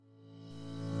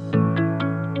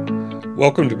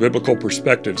Welcome to Biblical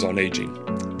Perspectives on Aging,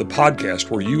 the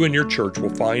podcast where you and your church will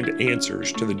find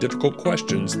answers to the difficult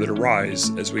questions that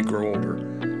arise as we grow older.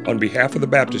 On behalf of the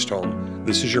Baptist Home,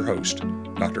 this is your host,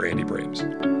 Dr. Andy Brams.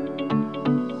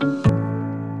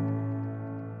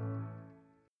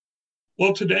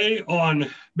 Well, today on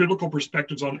Biblical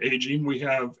Perspectives on Aging, we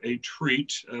have a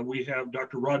treat. We have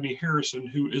Dr. Rodney Harrison,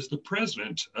 who is the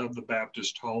president of the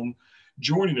Baptist Home,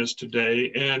 joining us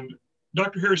today. And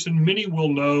Dr. Harrison, many will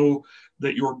know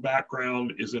that your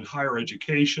background is in higher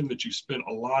education, that you spent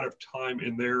a lot of time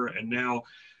in there, and now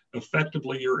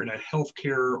effectively you're in a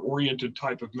healthcare-oriented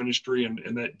type of ministry,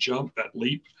 and that jump, that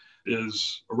leap,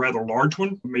 is a rather large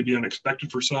one, maybe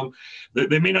unexpected for some.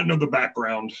 They may not know the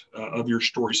background of your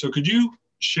story. So could you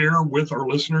share with our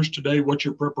listeners today what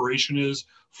your preparation is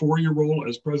for your role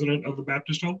as president of the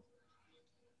Baptist Home?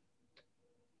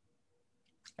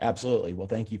 Absolutely. Well,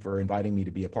 thank you for inviting me to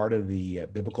be a part of the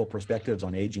Biblical Perspectives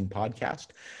on Aging podcast.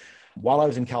 While I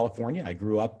was in California, I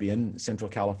grew up in Central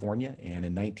California, and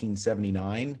in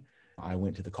 1979, I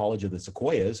went to the College of the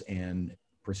Sequoias and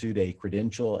pursued a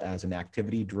credential as an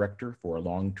activity director for a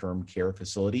long-term care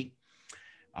facility.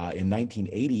 In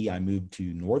 1980, I moved to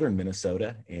northern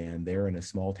Minnesota, and there in a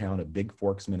small town of Big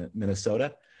Forks,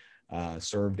 Minnesota,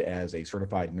 served as a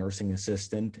certified nursing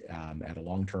assistant at a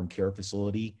long-term care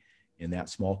facility in that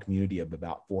small community of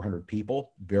about 400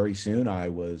 people. Very soon, I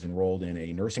was enrolled in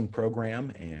a nursing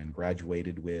program and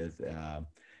graduated with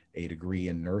a degree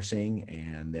in nursing,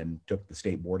 and then took the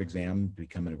state board exam to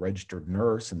become a registered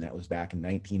nurse, and that was back in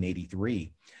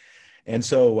 1983. And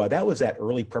so that was that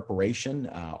early preparation.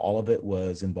 All of it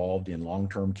was involved in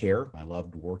long-term care. I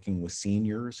loved working with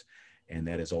seniors, and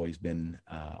that has always been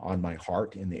on my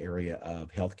heart in the area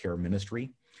of healthcare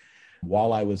ministry.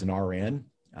 While I was an RN,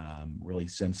 really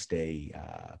sensed a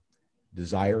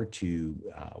desire to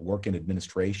work in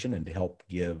administration and to help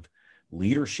give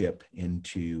leadership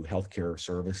into healthcare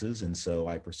services. And so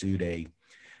I pursued a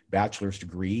bachelor's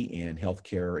degree in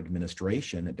healthcare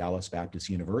administration at Dallas Baptist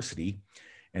University.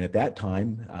 And at that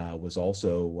time was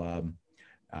also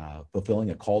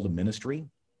fulfilling a call to ministry.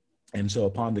 And so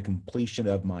upon the completion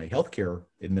of my healthcare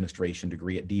administration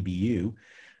degree at DBU,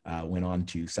 went on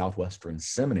to Southwestern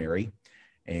Seminary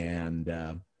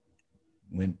and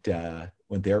went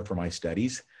there for my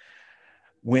studies.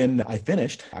 When I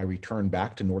finished, I returned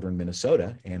back to northern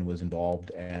Minnesota and was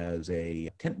involved as a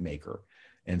tent maker.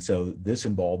 And so this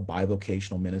involved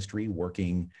bivocational ministry,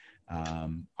 working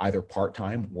either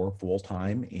part-time or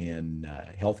full-time in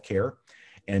healthcare.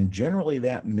 And generally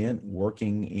that meant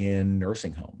working in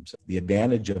nursing homes. The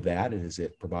advantage of that is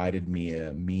it provided me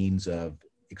a means of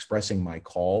expressing my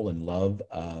call and love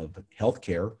of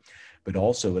healthcare, but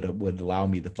also it would allow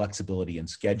me the flexibility in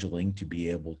scheduling to be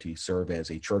able to serve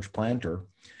as a church planter.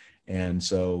 And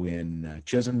so in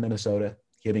Chisholm, Minnesota,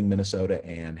 Hibbing, Minnesota,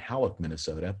 and Hallock,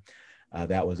 Minnesota,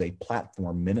 that was a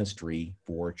platform ministry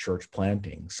for church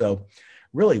planting. So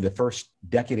really the first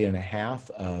decade and a half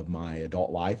of my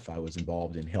adult life, I was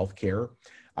involved in healthcare,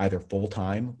 either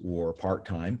full-time or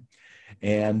part-time.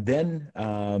 And then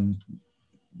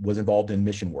was involved in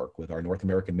mission work with our North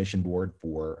American Mission Board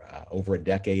for over a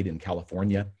decade in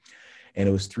California. And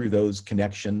it was through those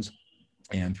connections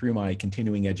and through my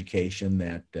continuing education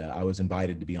that I was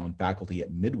invited to be on faculty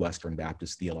at Midwestern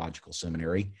Baptist Theological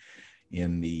Seminary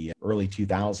in the early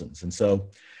 2000s. And so,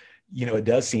 you know, it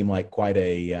does seem like quite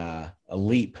a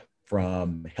leap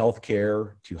from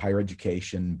healthcare to higher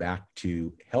education back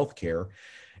to healthcare.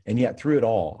 And yet through it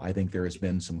all, I think there has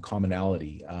been some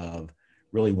commonality of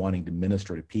really wanting to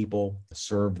minister to people,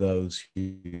 serve those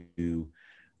who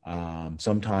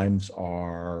sometimes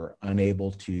are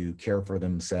unable to care for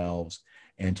themselves,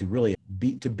 and to really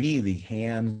be the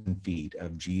hands and feet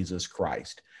of Jesus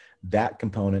Christ. That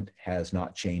component has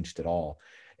not changed at all.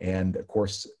 And of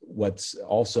course, what's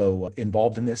also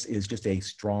involved in this is just a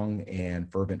strong and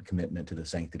fervent commitment to the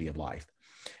sanctity of life.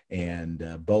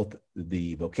 And both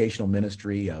the vocational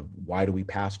ministry of why do we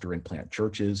pastor and plant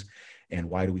churches, and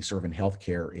why do we serve in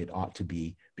healthcare? It ought to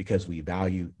be because we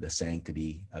value the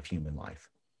sanctity of human life.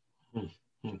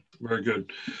 Very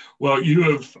good. Well,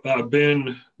 you have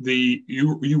been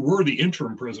you were the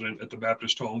interim president at the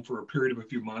Baptist Home for a period of a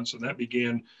few months, and that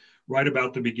began right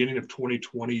about the beginning of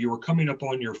 2020. You were coming up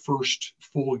on your first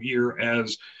full year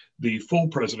as the full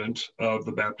president of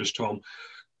the Baptist Home.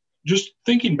 Just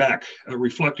thinking back,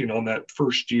 reflecting on that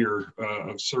first year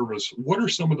of service, what are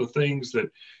some of the things that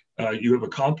you have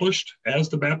accomplished as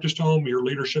the Baptist Home, your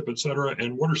leadership, et cetera,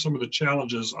 and what are some of the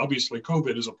challenges? Obviously,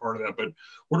 COVID is a part of that, but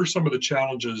what are some of the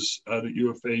challenges that you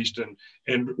have faced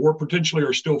and or potentially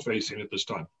are still facing at this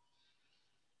time?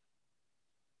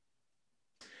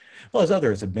 Well, as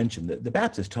others have mentioned, the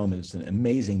Baptist Home is an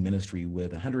amazing ministry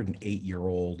with a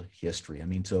 108-year-old history. I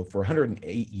mean, so for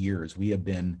 108 years, we have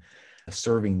been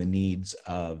serving the needs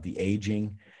of the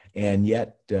aging. And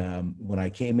yet, when I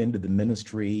came into the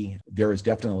ministry, there is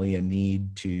definitely a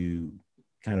need to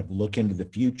kind of look into the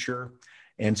future.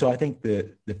 And so I think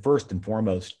the first and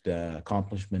foremost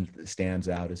accomplishment that stands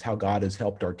out is how God has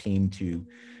helped our team to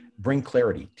bring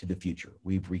clarity to the future.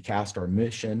 We've recast our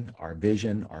mission, our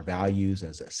vision, our values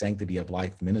as a sanctity of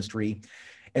life ministry.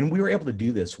 And we were able to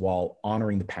do this while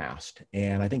honoring the past.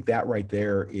 And I think that right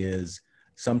there is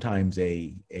sometimes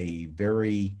a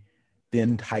very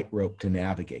thin tightrope to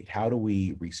navigate. How do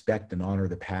we respect and honor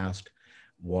the past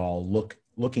while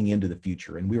looking into the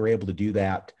future? And we were able to do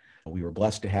that. We were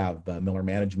blessed to have Miller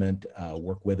Management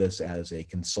work with us as a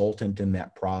consultant in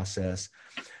that process.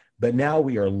 But now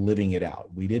we are living it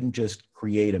out. We didn't just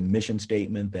create a mission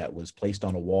statement that was placed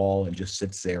on a wall and just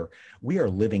sits there. We are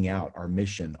living out our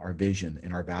mission, our vision,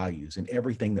 and our values in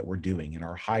everything that we're doing, in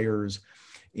our hires,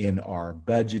 in our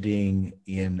budgeting,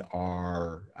 in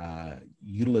our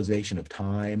utilization of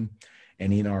time,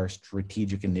 and in our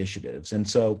strategic initiatives. And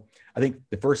so I think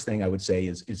the first thing I would say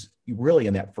is really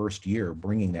in that first year,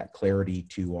 bringing that clarity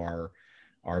to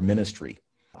our ministry.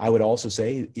 I would also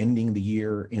say ending the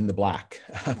year in the black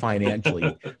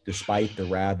financially, despite the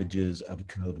ravages of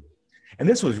COVID. And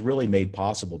this was really made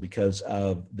possible because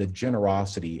of the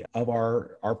generosity of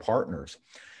our partners.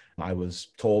 I was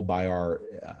told by our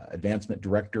advancement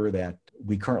director that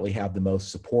we currently have the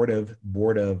most supportive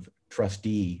board of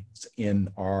trustees in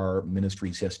our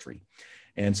ministry's history.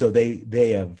 And so they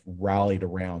have rallied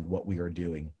around what we are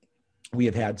doing. We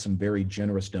have had some very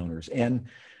generous donors. And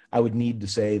I would need to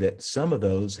say that some of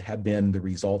those have been the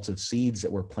results of seeds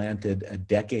that were planted a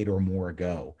decade or more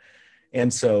ago.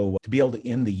 And so to be able to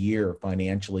end the year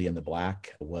financially in the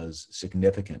black was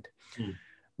significant.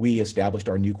 We established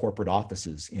our new corporate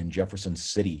offices in Jefferson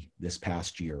City this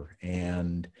past year.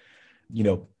 And,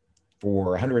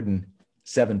 for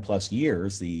 107 plus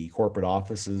years, the corporate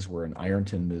offices were in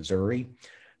Ironton, Missouri,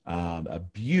 a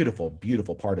beautiful,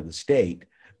 beautiful part of the state.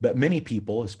 But many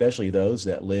people, especially those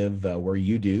that live where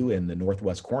you do in the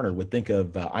northwest corner, would think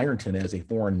of Ironton as a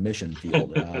foreign mission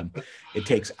field. It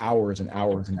takes hours and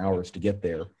hours and hours to get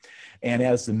there. And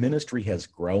as the ministry has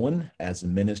grown, as the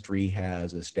ministry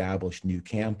has established new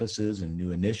campuses and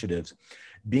new initiatives,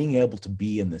 being able to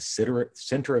be in the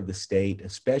center of the state,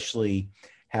 especially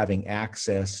having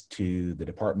access to the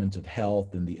departments of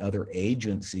health and the other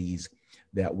agencies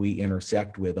that we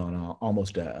intersect with on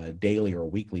almost a daily or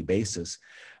weekly basis,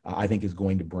 I think is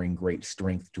going to bring great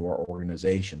strength to our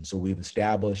organization. So we've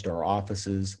established our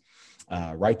offices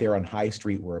right there on High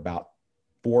Street. We're about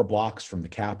 4 blocks from the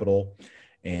Capitol,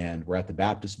 and we're at the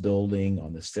Baptist Building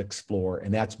on the 6th floor.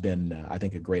 And that's been, I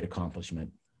think, a great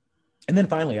accomplishment. And then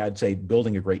finally, I'd say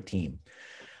building a great team.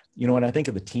 When I think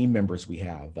of the team members we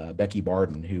have, Becky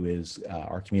Barden, who is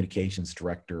our communications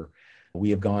director, we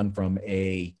have gone from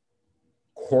a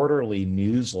quarterly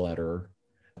newsletter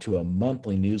to a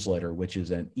monthly newsletter, which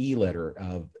is an e-letter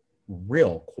of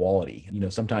real quality.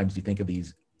 Sometimes you think of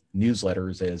these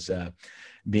newsletters as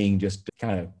being just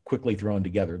kind of quickly thrown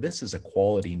together. This is a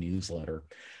quality newsletter.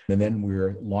 And then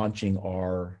we're launching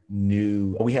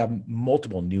we have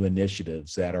multiple new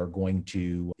initiatives that are going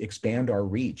to expand our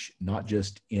reach, not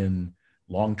just in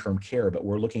long-term care, but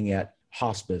we're looking at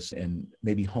hospice and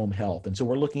maybe home health. And so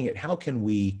we're looking at how can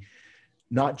we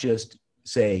not just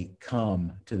say,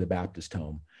 come to the Baptist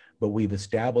Home, but we've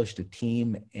established a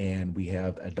team and we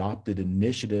have adopted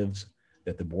initiatives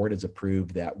that the board has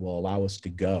approved that will allow us to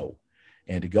go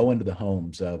into the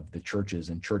homes of the churches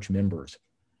and church members.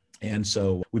 And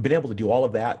so we've been able to do all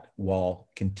of that while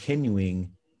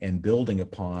continuing and building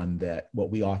upon that,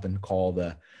 what we often call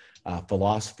the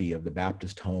philosophy of the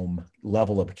Baptist Home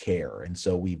level of care. And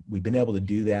so we've been able to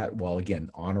do that while, again,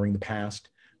 honoring the past,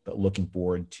 but looking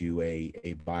forward to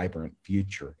a vibrant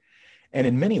future. And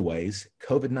in many ways,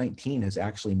 COVID-19 has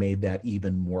actually made that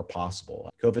even more possible.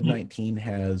 COVID-19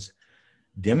 has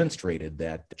demonstrated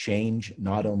that change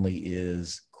not only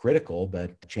is critical,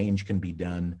 but change can be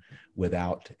done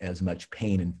without as much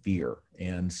pain and fear.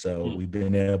 And so we've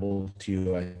been able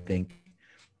to, I think,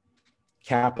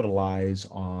 capitalize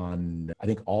on,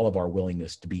 all of our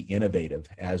willingness to be innovative.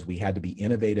 As we had to be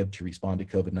innovative to respond to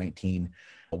COVID-19,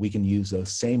 we can use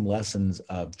those same lessons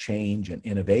of change and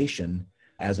innovation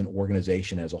as an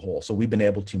organization as a whole. So we've been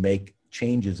able to make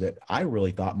changes that I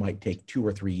really thought might take 2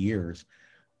 or 3 years,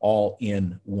 all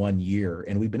in 1 year.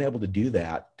 And we've been able to do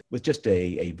that with just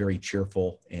a very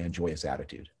cheerful and joyous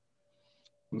attitude.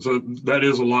 So that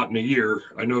is a lot in a year.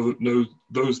 I know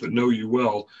those that know you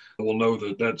well will know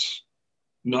that that's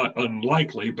not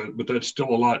unlikely, but that's still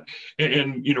a lot.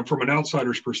 And from an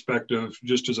outsider's perspective,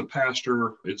 just as a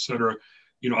pastor, et cetera,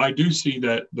 I do see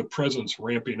that the presence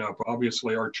ramping up.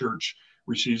 Obviously, our church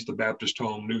receives the Baptist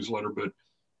Home newsletter, but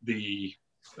the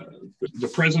the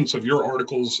presence of your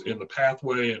articles in the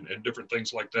pathway and different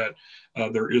things like that,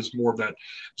 there is more of that.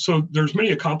 So there's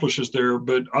many accomplishments there,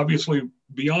 but obviously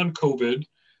beyond COVID,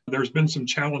 there's been some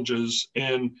challenges.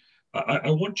 And I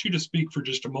want you to speak for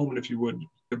just a moment, if you would,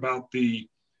 about the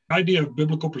idea of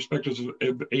biblical perspectives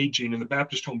of aging and the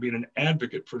Baptist Home being an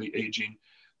advocate for the aging.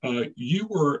 You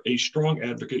were a strong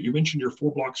advocate. You mentioned you're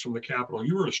 4 blocks from the Capitol.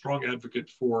 You were a strong advocate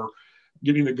for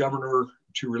getting the governor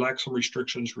to relax some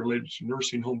restrictions related to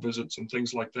nursing home visits and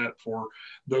things like that for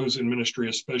those in ministry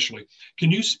especially.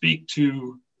 Can you speak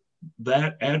to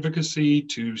that advocacy,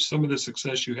 to some of the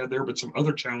success you had there, but some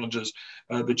other challenges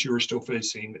that you are still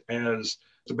facing as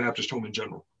the Baptist Home in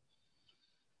general?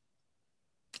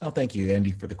 Oh, thank you,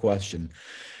 Andy, for the question.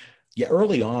 Yeah,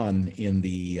 early on in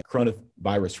the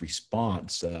coronavirus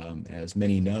response, as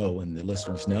many know and the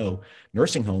listeners know,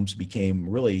 nursing homes became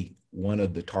really one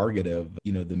of the target of,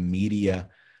 the media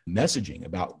messaging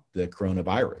about the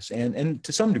coronavirus, and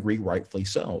to some degree, rightfully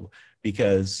so,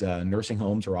 because nursing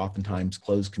homes are oftentimes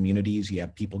closed communities. You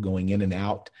have people going in and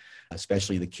out,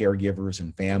 especially the caregivers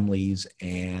and families,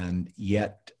 and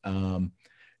yet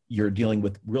you're dealing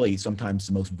with really sometimes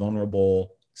the most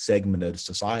vulnerable segment of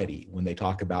society. When they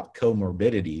talk about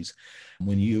comorbidities,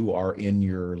 when you are in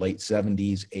your late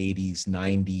 70s, 80s,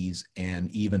 90s, and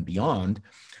even beyond,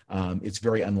 it's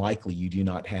very unlikely you do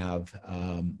not have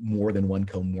more than one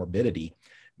comorbidity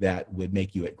that would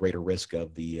make you at greater risk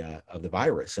of the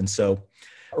virus. And so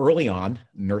early on,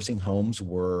 nursing homes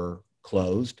were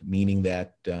closed, meaning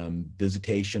that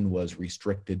visitation was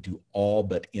restricted to all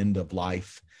but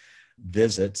end-of-life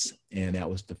visits, and that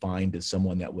was defined as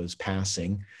someone that was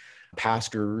passing.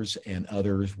 Pastors and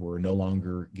others were no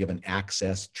longer given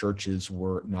access. Churches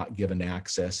were not given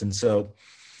access. And so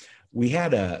we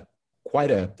had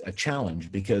quite a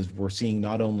challenge, because we're seeing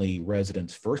not only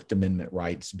residents' First Amendment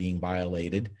rights being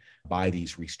violated by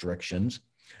these restrictions,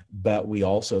 but we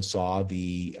also saw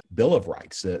the Bill of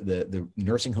Rights, the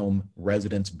Nursing Home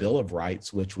Residents' Bill of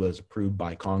Rights, which was approved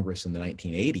by Congress in the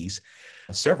 1980s.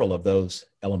 Several of those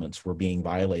elements were being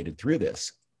violated through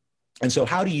this. And so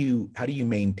how do you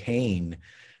maintain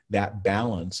that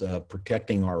balance of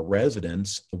protecting our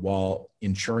residents while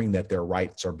ensuring that their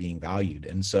rights are being valued?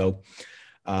 And so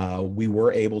we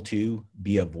were able to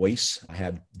be a voice. I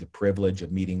had the privilege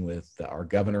of meeting with our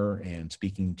governor and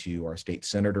speaking to our state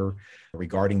senator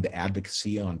regarding the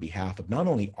advocacy on behalf of not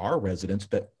only our residents,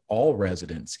 but all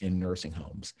residents in nursing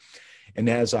homes. And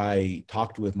as I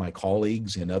talked with my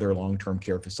colleagues in other long-term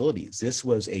care facilities, this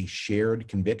was a shared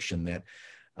conviction that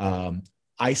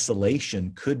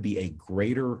isolation could be a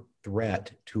greater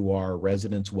threat to our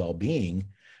residents' well-being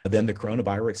than the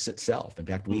coronavirus itself. In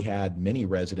fact, we had many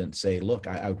residents say, look,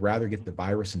 I would rather get the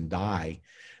virus and die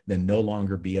than no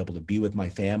longer be able to be with my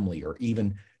family or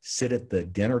even sit at the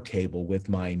dinner table with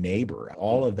my neighbor.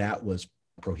 All of that was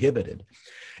prohibited.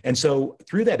 And so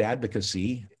through that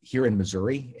advocacy here in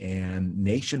Missouri and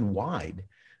nationwide,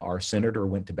 our senator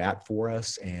went to bat for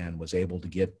us and was able to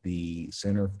get the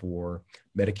Center for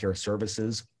Medicare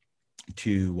Services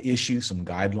to issue some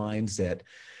guidelines that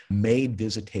made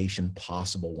visitation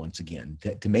possible once again,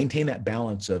 to maintain that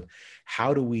balance of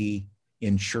how do we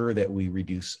ensure that we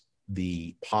reduce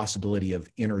the possibility of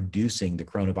introducing the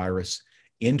coronavirus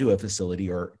into a facility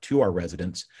or to our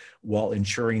residents while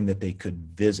ensuring that they could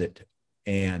visit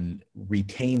and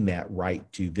retain that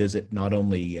right to visit not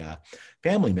only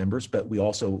family members, but we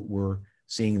also were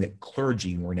seeing that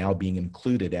clergy were now being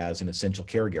included as an essential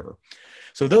caregiver.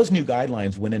 So those new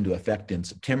guidelines went into effect in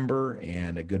September,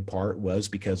 and a good part was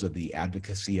because of the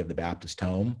advocacy of the Baptist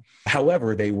Home.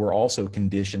 However, they were also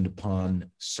conditioned upon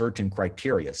certain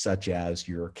criteria, such as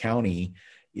your county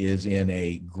is in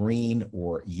a green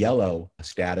or yellow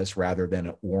status rather than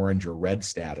an orange or red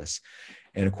status.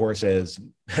 And of course, as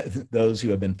those who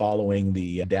have been following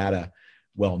the data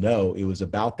well know, it was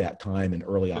about that time in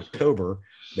early October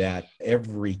that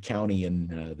every county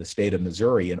in the state of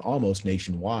Missouri and almost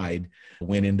nationwide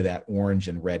went into that orange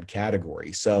and red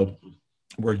category. So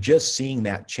we're just seeing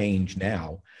that change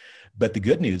now. But the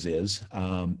good news is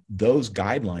those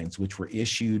guidelines, which were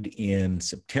issued in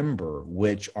September,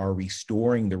 which are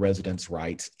restoring the residents'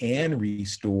 rights and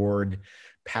restored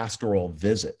pastoral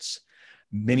visits,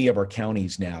 many of our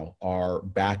counties now are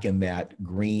back in that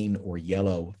green or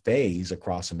yellow phase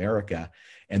across America,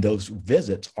 and those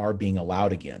visits are being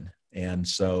allowed again. And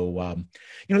so,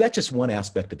 that's just one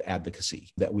aspect of advocacy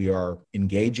that we are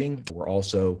engaging. We're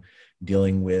also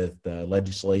dealing with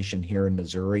legislation here in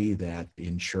Missouri that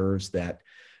ensures that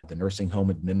the nursing home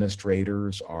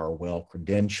administrators are well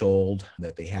credentialed,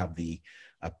 that they have the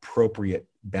appropriate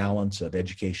balance of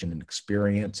education and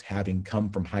experience, having come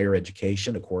from higher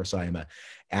education. Of course, I am an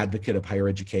advocate of higher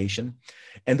education.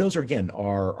 And those are, again,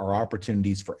 are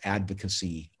opportunities for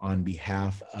advocacy on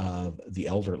behalf of the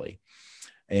elderly.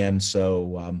 And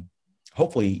so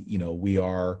hopefully, we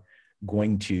are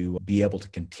going to be able to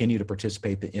continue to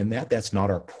participate in that. That's not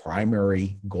our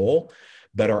primary goal,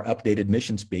 but our updated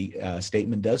mission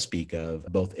statement does speak of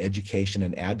both education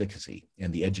and advocacy.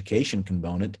 And the education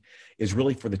component is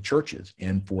really for the churches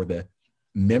and for the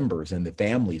members and the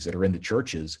families that are in the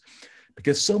churches,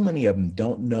 because so many of them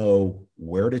don't know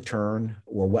where to turn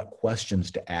or what questions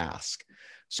to ask.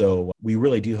 So we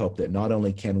really do hope that not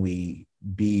only can we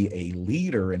be a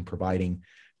leader in providing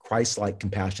Christ-like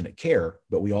compassionate care,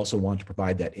 but we also want to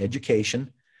provide that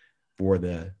education for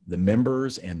the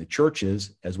members and the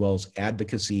churches, as well as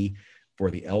advocacy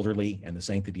for the elderly and the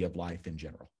sanctity of life in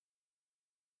general.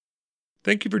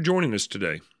 Thank you for joining us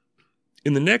today.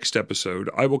 In the next episode,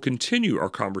 I will continue our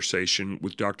conversation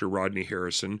with Dr. Rodney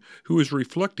Harrison, who is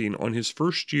reflecting on his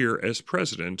first year as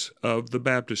president of the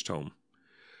Baptist Home.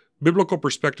 Biblical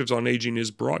Perspectives on Aging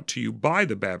is brought to you by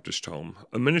the Baptist Home,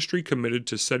 a ministry committed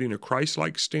to setting a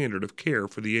Christ-like standard of care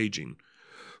for the aging.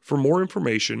 For more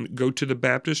information, go to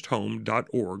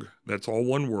thebaptisthome.org. That's all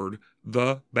one word,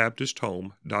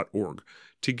 thebaptisthome.org.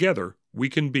 Together, we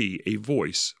can be a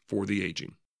voice for the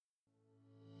aging.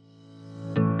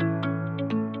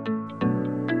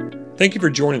 Thank you for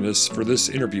joining us for this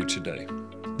interview today.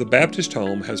 The Baptist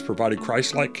Home has provided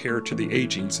Christ-like care to the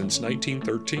aging since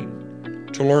 1913.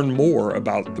 To learn more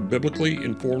about the biblically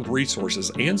informed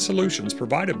resources and solutions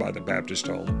provided by the Baptist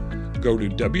Home, go to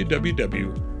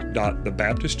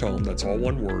www.thebaptisthome, that's all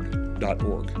one word,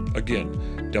 .org. Again,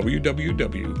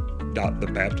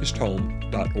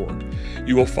 www.thebaptisthome.org.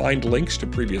 You will find links to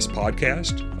previous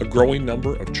podcasts, a growing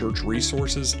number of church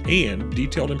resources, and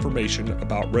detailed information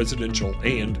about residential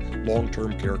and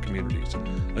long-term care communities.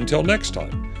 Until next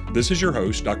time, this is your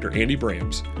host, Dr. Andy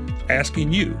Brams,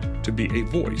 asking you to be a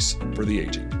voice for the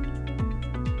aging.